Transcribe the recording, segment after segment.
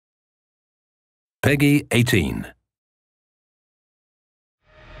Peggy 18.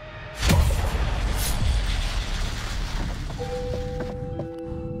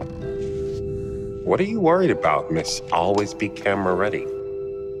 What are you worried about, Miss Always Be Camera Ready?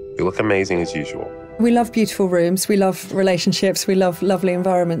 You look amazing as usual. We love beautiful rooms, we love relationships, we love lovely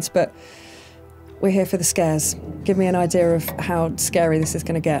environments, but we're here for the scares. Give me an idea of how scary this is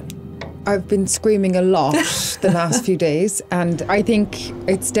going to get. I've been screaming a lot the last few days, and I think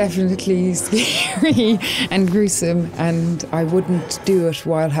it's definitely scary and gruesome, and I wouldn't do it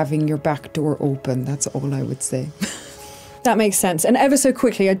while having your back door open. That's all I would say. That makes sense. And ever so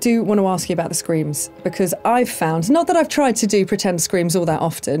quickly, I do want to ask you about the screams, because I've found, not that I've tried to do pretend screams all that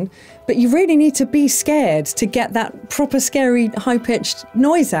often, but you really need to be scared to get that proper scary high-pitched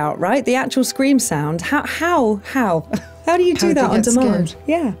noise out, right? The actual scream sound. How do you do that on demand? Scared?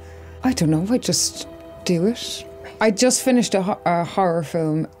 Yeah. I don't know, I just do it. I just finished a horror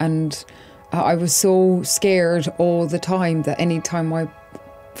film, and I was so scared all the time that any time my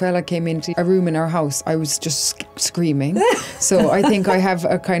fella came into a room in our house, I was just screaming. So I think I have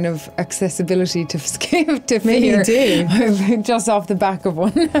a kind of accessibility to fear. Maybe you do. Just off the back of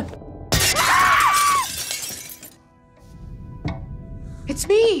one. It's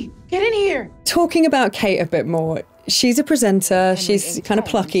me! Get in here! Talking about Kate a bit more, she's a presenter, she's kind of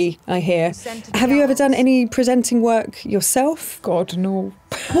plucky, I hear. Have you ever done any presenting work yourself? God, no.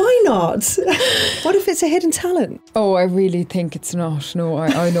 Why not? What if it's a hidden talent? Oh, I really think it's not. No,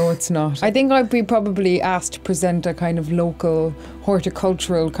 I know it's not. I think I'd be probably asked to present a kind of local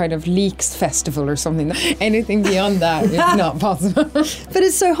horticultural kind of leeks festival or something. Anything beyond that is not possible. But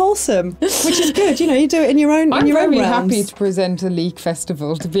it's so wholesome, which is good. You know, you do it in your own I'm very realms. happy to present a leek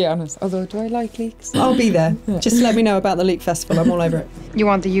festival, to be honest. Although, do I like leeks? I'll be there. Just let me know about the leek festival. I'm all over it. You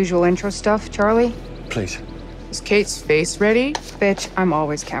want the usual intro stuff, Charlie? Please. Is Kate's face ready? Bitch, I'm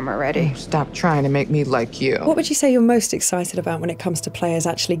always camera ready. Stop trying to make me like you. What would you say you're most excited about when it comes to players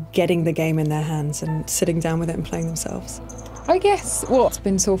actually getting the game in their hands and sitting down with it and playing themselves? I guess what's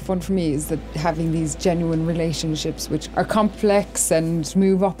been so fun for me is that having these genuine relationships which are complex and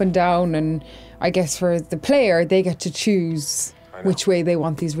move up and down, and I guess for the player they get to choose which way they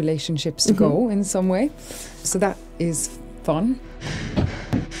want these relationships to go in some way. So that is fun.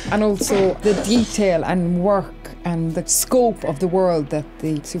 And also the detail and work and the scope of the world that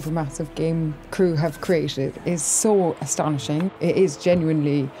the Supermassive Game crew have created is so astonishing. It is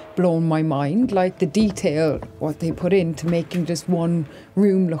genuinely blown my mind, like the detail, what they put into making just one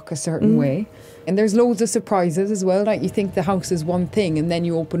room look a certain way. And there's loads of surprises as well, like you think the house is one thing and then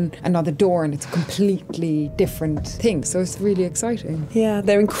you open another door and it's a completely different thing. So it's really exciting. Yeah,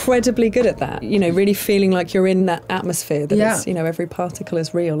 they're incredibly good at that. You know, really feeling like you're in that atmosphere that Yeah. is, you know, every particle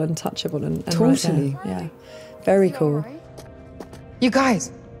is real and touchable and Totally. Right there. Yeah, very cool. You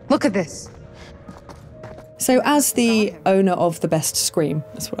guys, look at this. So as the owner of the best Scream,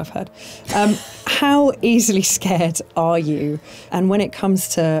 that's what I've heard, how easily scared are you? And when it comes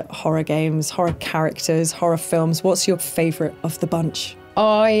to horror games, horror characters, horror films, what's your favourite of the bunch?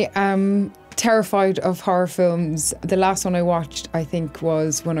 I am terrified of horror films. The last one I watched, I think,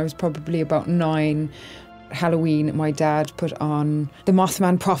 was when I was probably about 9. Halloween, my dad put on The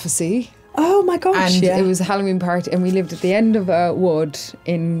Mothman Prophecy. Oh my gosh, And yeah. it was a Halloween party, and we lived at the end of a wood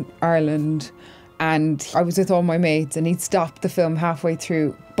in Ireland. And I was with all my mates, and he'd stopped the film halfway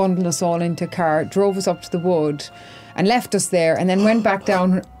through, bundled us all into a car, drove us up to the wood and left us there, and then went back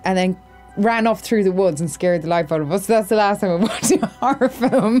down and then ran up through the woods and scared the life out of us. So that's the last time I watched a horror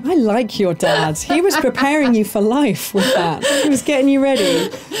film. I like your dad. He was preparing you for life with that. He was getting you ready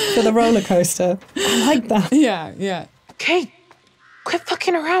for the roller coaster. I like that. Yeah. Kate, quit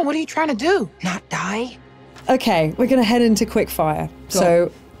fucking around. What are you trying to do? Not die? Okay, we're going to head into quick fire.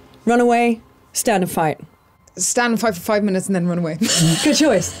 So, run away, stand and fight. Stand and fight for 5 minutes and then run away. Good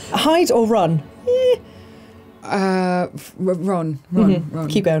choice. Hide or run? Run.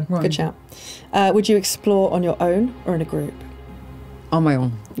 Keep going. Run. Good shout. Would you explore on your own or in a group? On my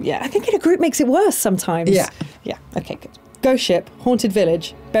own. Yeah, I think in a group makes it worse sometimes. Yeah. Yeah, okay, good. Ghost ship, haunted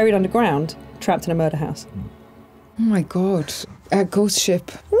village, buried underground, trapped in a murder house. Oh my God. Ghost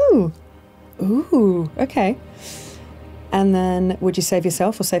ship. Ooh, okay. And then, would you save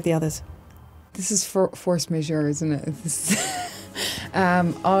yourself or save the others? This is force majeure, isn't it?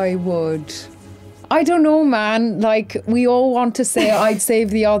 I would... I don't know, man. Like, we all want to say I'd save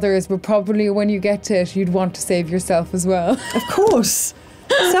the others, but probably when you get to it, you'd want to save yourself as well. Of course.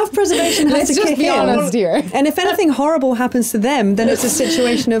 Self-preservation has to Let's just kick be in. honest here. And if anything horrible happens to them, then it's a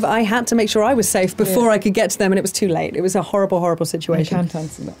situation of I had to make sure I was safe before I could get to them, and it was too late. It was a horrible, horrible I situation. can't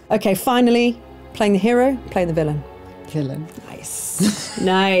answer that. Okay, finally, playing the hero, playing the villain. villain. Nice.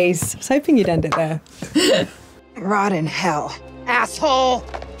 Nice. I was hoping you'd end it there. Rot in hell, asshole!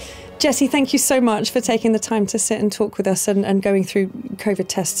 Jessie, thank you so much for taking the time to sit and talk with us and going through COVID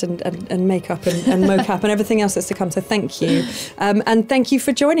tests and makeup and mocap and everything else that's to come. So thank you. And thank you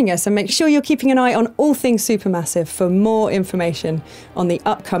for joining us. And make sure you're keeping an eye on all things Supermassive for more information on the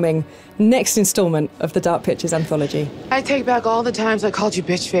upcoming next instalment of the Dark Pictures anthology. I take back all the times I called you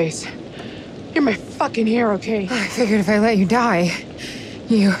bitch face. You're my fucking hero, Kate. I figured if I let you die,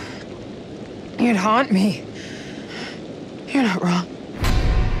 you'd haunt me. You're not wrong.